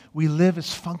life, we live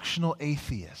as functional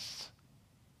atheists.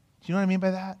 Do you know what I mean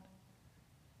by that?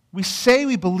 We say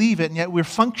we believe it, and yet we're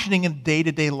functioning in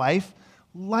day-to-day life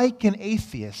like an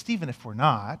atheist, even if we're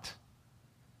not.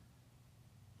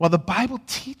 Well, the Bible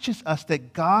teaches us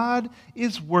that God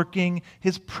is working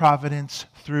his providence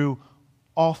through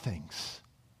all things.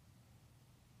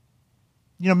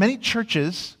 You know, many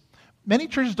churches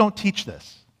don't teach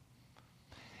this.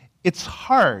 It's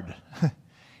hard.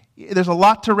 There's a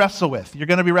lot to wrestle with. You're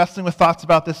going to be wrestling with thoughts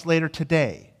about this later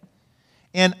today.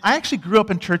 And I actually grew up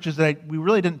in churches that we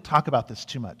really didn't talk about this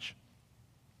too much.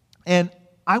 And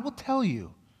I will tell you,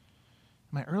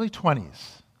 in my early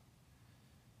 20s,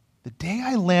 the day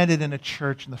I landed in a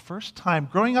church and the first time,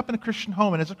 growing up in a Christian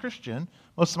home and as a Christian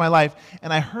most of my life,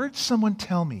 and I heard someone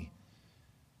tell me,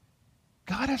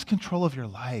 God has control of your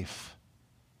life.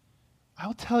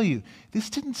 I'll tell you, this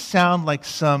didn't sound like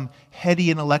some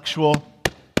heady intellectual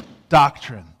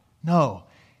doctrine. No.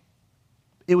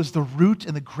 It was the root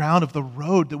and the ground of the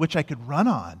road that which I could run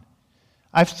on.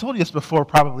 I've told you this before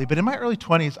probably, but in my early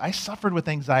 20s, I suffered with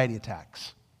anxiety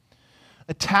attacks.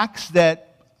 Attacks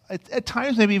that, at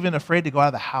times, maybe even afraid to go out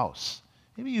of the house.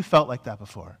 Maybe you felt like that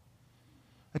before.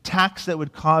 Attacks that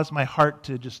would cause my heart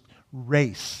to just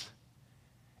race.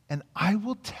 And I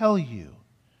will tell you,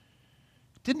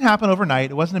 it didn't happen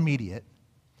overnight. It wasn't immediate.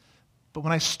 But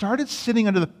when I started sitting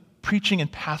under the preaching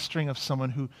and pastoring of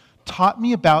someone who taught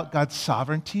me about God's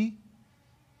sovereignty,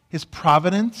 his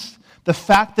providence, the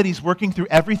fact that he's working through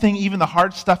everything, even the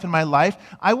hard stuff in my life,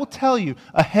 I will tell you,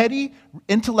 a heady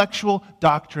intellectual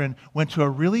doctrine went to a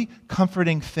really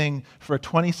comforting thing for a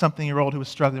 20-something-year-old who was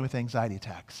struggling with anxiety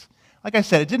attacks. Like I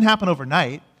said, it didn't happen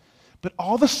overnight, but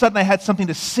all of a sudden I had something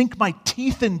to sink my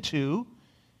teeth into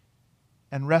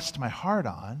and rest my heart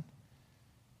on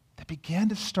that began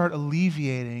to start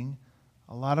alleviating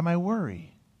a lot of my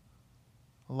worry,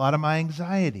 a lot of my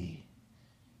anxiety.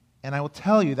 And I will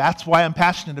tell you, that's why I'm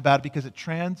passionate about it, because it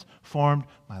transformed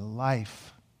my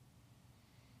life.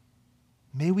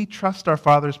 May we trust our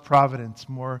Father's providence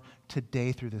more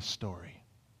today through this story.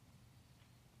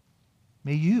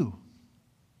 May you.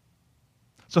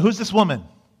 So who's this woman?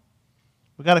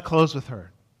 We've got to close with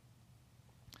her.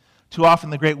 Too often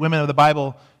the great women of the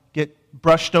Bible get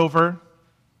brushed over,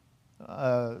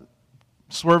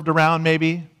 swerved around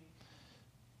maybe.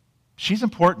 She's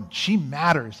important. She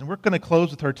matters. And we're going to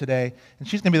close with her today. And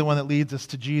she's going to be the one that leads us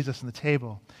to Jesus and the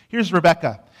table. Here's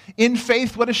Rebecca. In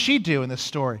faith, what does she do in this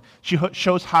story? She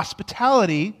shows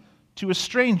hospitality to a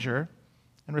stranger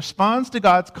and responds to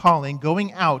God's calling,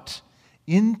 going out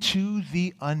into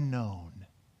the unknown.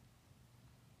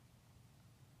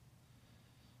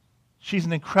 She's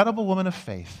an incredible woman of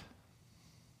faith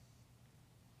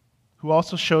who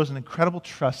also shows an incredible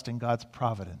trust in God's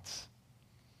providence.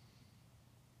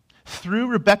 Through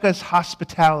Rebekah's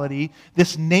hospitality,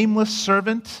 this nameless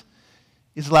servant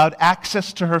is allowed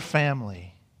access to her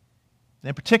family. And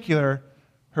in particular,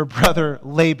 her brother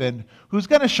Laban, who's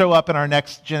going to show up in our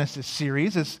next Genesis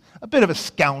series as a bit of a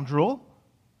scoundrel.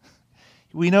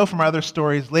 We know from our other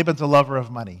stories, Laban's a lover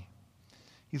of money.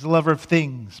 He's a lover of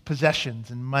things, possessions,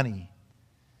 and money.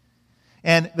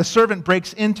 And the servant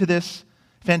breaks into this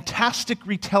fantastic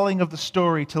retelling of the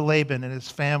story to Laban and his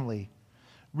family,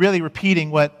 really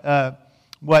repeating what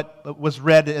was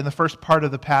read in the first part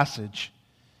of the passage.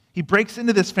 He breaks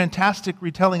into this fantastic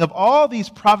retelling of all these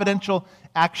providential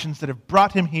actions that have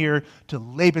brought him here to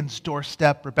Laban's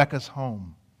doorstep, Rebekah's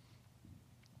home.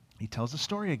 He tells the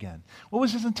story again. What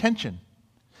was his intention?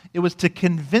 It was to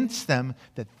convince them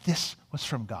that this was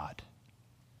from God,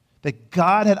 that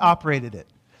God had operated it,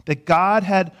 that God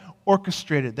had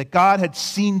orchestrated, that God had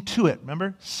seen to it.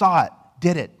 Remember? Saw it,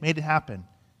 did it, made it happen.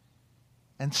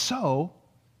 And so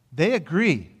they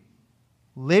agree.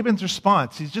 Laban's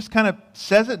response, he just kind of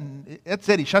says it, and that's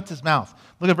it. He shuts his mouth.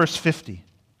 Look at verse 50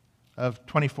 of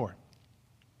 24.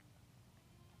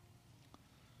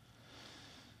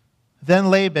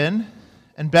 Then Laban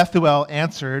and Bethuel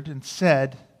answered and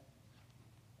said,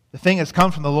 "The thing has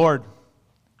come from the Lord.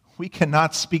 We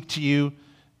cannot speak to you,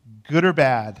 good or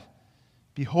bad.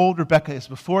 Behold, Rebekah is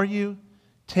before you.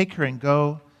 Take her and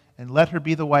go, and let her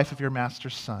be the wife of your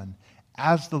master's son,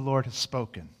 as the Lord has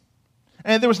spoken."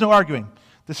 And there was no arguing.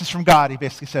 This is from God, he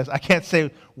basically says. I can't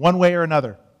say one way or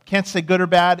another. Can't say good or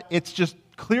bad. It's just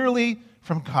clearly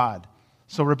from God.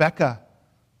 So Rebekah,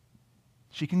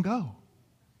 she can go.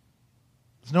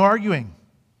 There's no arguing.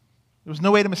 There was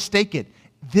no way to mistake it.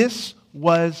 This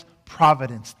was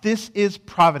providence. This is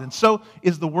providence. So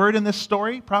is the word in this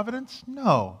story providence?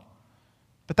 No.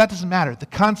 But that doesn't matter. The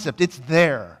concept, it's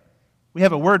there. We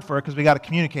have a word for it because we got to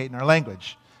communicate in our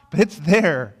language. But it's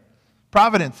there.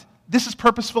 Providence. This is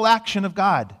purposeful action of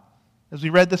God, as we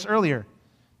read this earlier.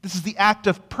 This is the act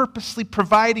of purposely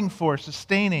providing for,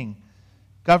 sustaining,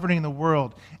 governing the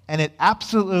world. And it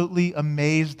absolutely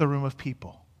amazed the room of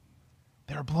people.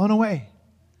 They were blown away.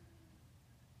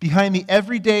 Behind the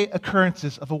everyday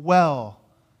occurrences of a well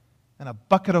and a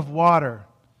bucket of water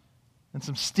and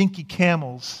some stinky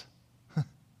camels,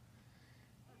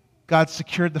 God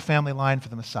secured the family line for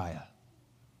the Messiah.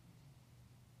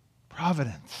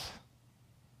 Providence.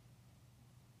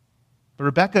 But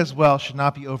Rebekah as well should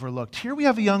not be overlooked. Here we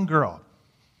have a young girl.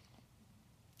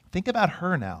 Think about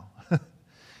her now.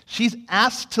 She's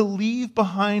asked to leave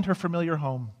behind her familiar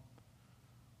home.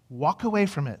 Walk away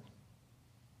from it.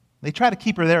 They try to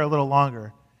keep her there a little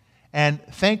longer. And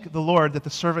thank the Lord that the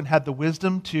servant had the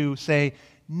wisdom to say,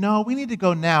 no, we need to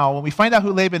go now. When we find out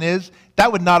who Laban is,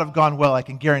 that would not have gone well, I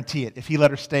can guarantee it, if he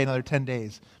let her stay another 10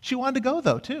 days. She wanted to go,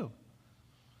 though, too.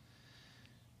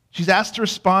 She's asked to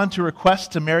respond to a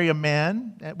request to marry a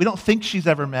man we don't think she's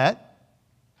ever met.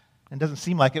 And doesn't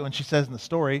seem like it when she says in the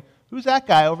story, who's that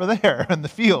guy over there in the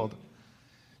field?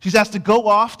 She's asked to go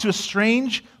off to a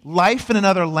strange life in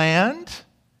another land.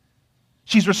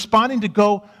 She's responding to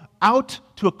go out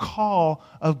to a call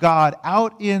of God,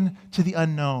 out into the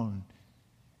unknown.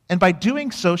 And by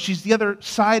doing so, she's the other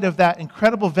side of that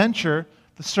incredible venture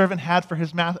the servant had for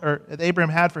his or Abraham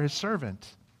had for his servant.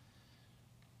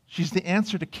 She's the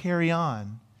answer to carry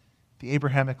on the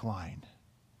Abrahamic line.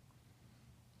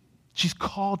 She's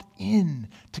called in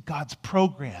to God's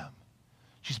program.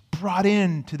 She's brought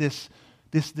into this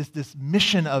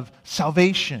mission of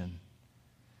salvation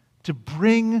to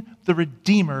bring the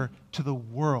Redeemer to the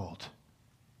world.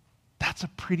 That's a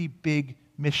pretty big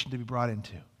mission to be brought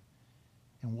into.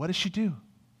 And what does she do?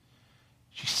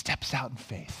 She steps out in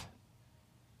faith.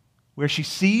 Where she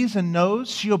sees and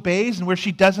knows, she obeys, and where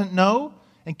she doesn't know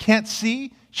and can't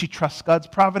see, she trusts God's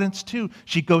providence too.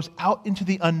 She goes out into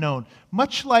the unknown,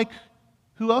 much like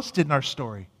who else did in our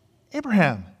story?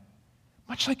 Abraham.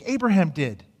 Much like Abraham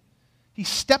did. He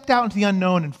stepped out into the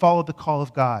unknown and followed the call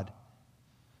of God.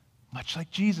 Much like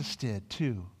Jesus did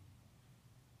too,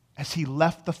 as he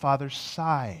left the Father's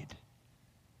side.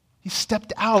 He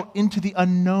stepped out into the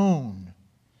unknown.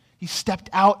 He stepped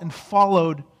out and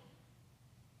followed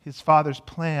his Father's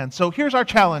plan. So here's our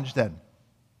challenge then,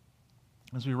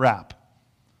 as we wrap.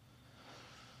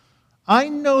 I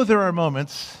know there are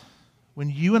moments when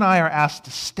you and I are asked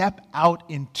to step out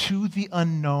into the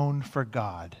unknown for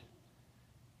God.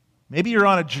 Maybe you're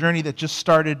on a journey that just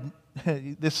started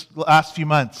this last few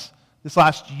months, this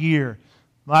last year,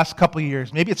 last couple of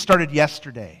years. Maybe it started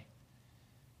yesterday.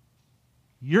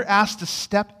 You're asked to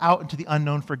step out into the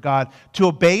unknown for God, to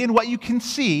obey in what you can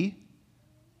see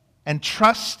and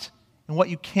trust in what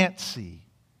you can't see.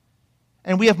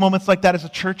 And we have moments like that as a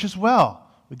church as well.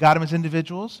 We got them as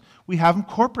individuals. We have them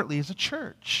corporately as a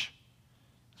church.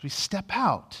 As we step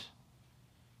out.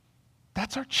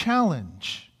 That's our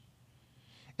challenge.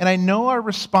 And I know our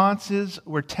response is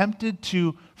we're tempted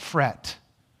to fret.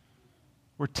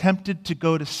 We're tempted to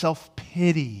go to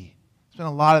self-pity. been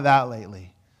a lot of that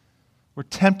lately. We're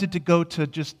tempted to go to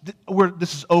this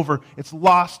is over. It's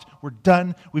lost. We're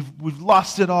done. We've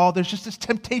lost it all. There's just this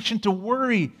temptation to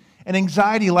worry and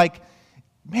anxiety like,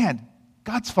 man,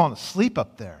 God's fallen asleep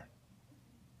up there.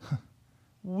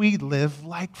 We live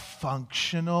like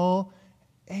functional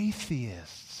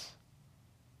atheists.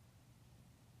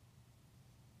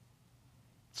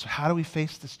 So how do we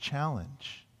face this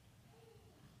challenge?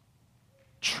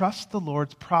 Trust the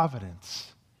Lord's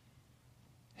providence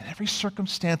in every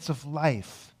circumstance of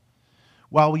life,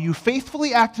 while you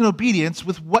faithfully act in obedience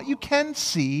with what you can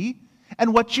see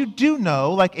and what you do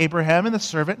know, like Abraham and the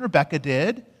servant and Rebekah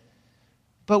did.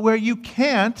 But where you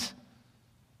can't,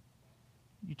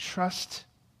 you trust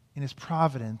in his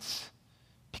providence,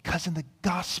 because in the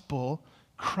gospel,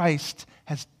 Christ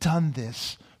has done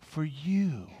this for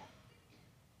you.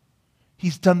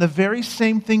 He's done the very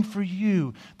same thing for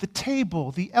you. The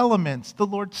table, the elements, the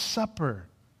Lord's Supper.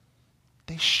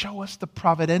 They show us the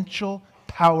providential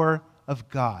power of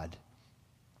God.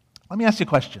 Let me ask you a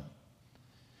question.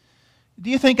 Do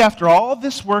you think after all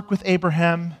this work with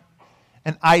Abraham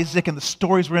and Isaac and the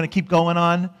stories we're going to keep going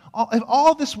on,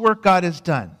 all this work God has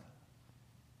done,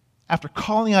 after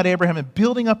calling out Abraham and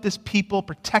building up this people,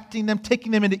 protecting them,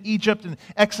 taking them into Egypt and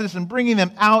Exodus and bringing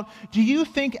them out, do you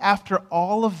think after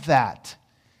all of that,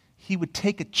 he would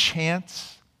take a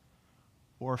chance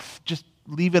or just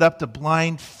leave it up to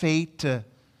blind fate to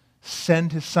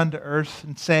send his son to earth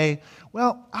and say,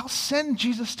 well, I'll send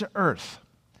Jesus to earth.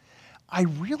 I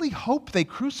really hope they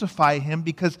crucify him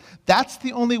because that's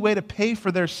the only way to pay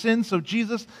for their sins. So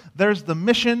Jesus, there's the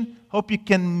mission. Hope you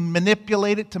can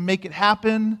manipulate it to make it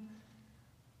happen.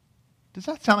 Does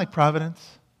that sound like providence?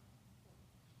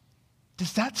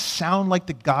 Does that sound like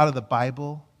the God of the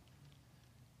Bible?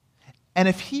 And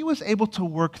if he was able to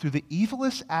work through the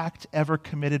evilest act ever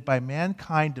committed by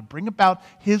mankind to bring about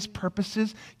his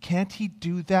purposes, can't he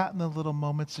do that in the little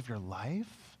moments of your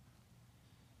life?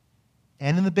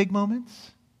 And in the big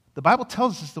moments? The Bible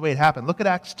tells us this is the way it happened. Look at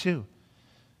Acts 2.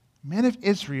 Men of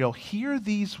Israel, hear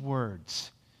these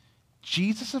words.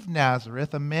 Jesus of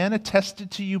Nazareth, a man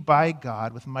attested to you by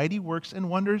God with mighty works and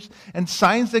wonders and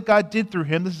signs that God did through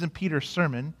him. This is in Peter's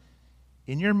sermon.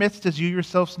 In your midst, as you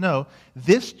yourselves know,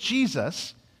 this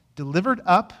Jesus, delivered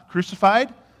up,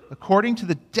 crucified, according to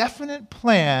the definite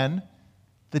plan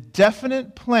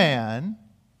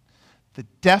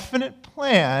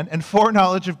and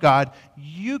foreknowledge of God,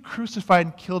 you crucified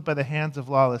and killed by the hands of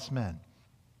lawless men.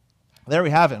 There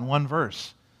we have it in one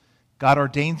verse. God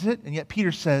ordains it, and yet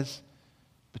Peter says,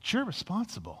 but you're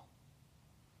responsible.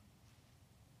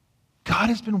 God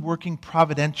has been working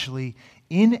providentially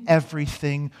in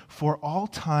everything for all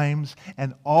times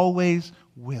and always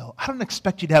will. I don't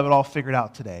expect you to have it all figured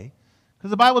out today, because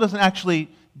the Bible doesn't actually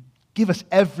give us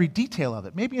every detail of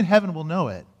it. Maybe in heaven we'll know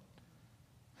it.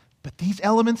 But these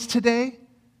elements today,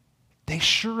 they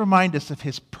sure remind us of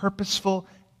his purposeful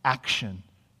action,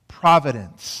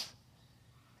 providence.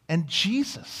 And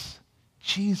Jesus,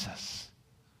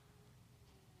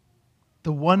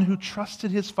 the one who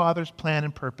trusted his Father's plan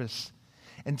and purpose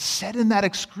and said in that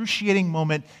excruciating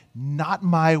moment, not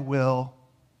my will,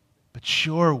 but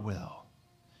your will.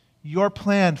 Your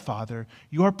plan, Father,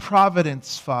 your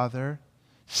providence, Father.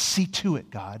 See to it,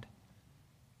 God.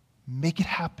 Make it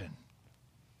happen.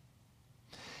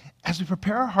 As we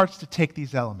prepare our hearts to take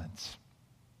these elements,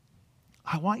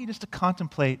 I want you just to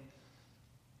contemplate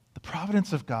the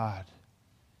providence of God.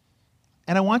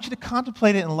 And I want you to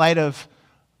contemplate it in light of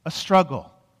a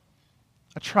struggle,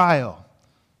 a trial,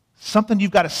 something you've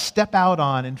got to step out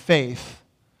on in faith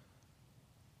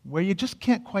where you just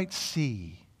can't quite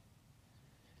see.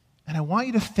 And I want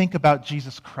you to think about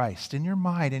Jesus Christ in your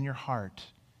mind, in your heart,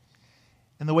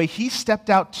 and the way he stepped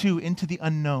out too into the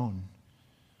unknown,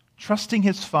 trusting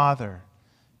his Father,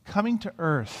 coming to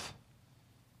earth,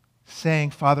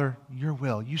 saying, Father, your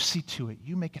will, you see to it,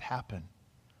 you make it happen.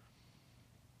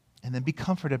 And then be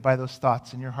comforted by those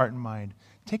thoughts in your heart and mind.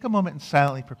 Take a moment and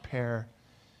silently prepare.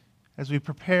 As we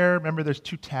prepare, remember there's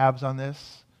 2 tabs on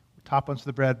this. Top one's for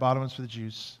the bread, bottom one's for the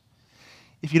juice.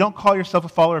 If you don't call yourself a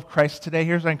follower of Christ today,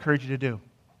 here's what I encourage you to do.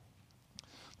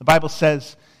 The Bible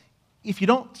says, if you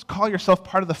don't call yourself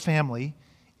part of the family,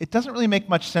 it doesn't really make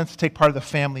much sense to take part of the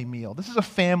family meal. This is a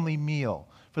family meal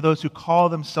for those who call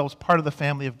themselves part of the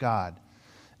family of God.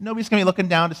 Nobody's going to be looking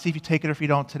down to see if you take it or if you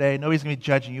don't today. Nobody's going to be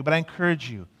judging you, but I encourage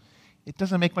you. It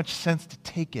doesn't make much sense to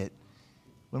take it.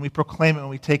 When we proclaim it, when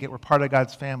we take it, we're part of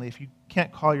God's family. If you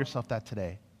can't call yourself that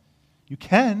today, you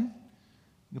can.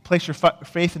 You place your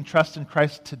faith and trust in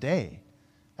Christ today.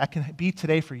 That can be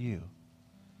today for you.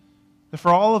 But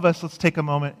for all of us, let's take a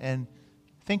moment and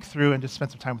think through and just spend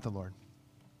some time with the Lord.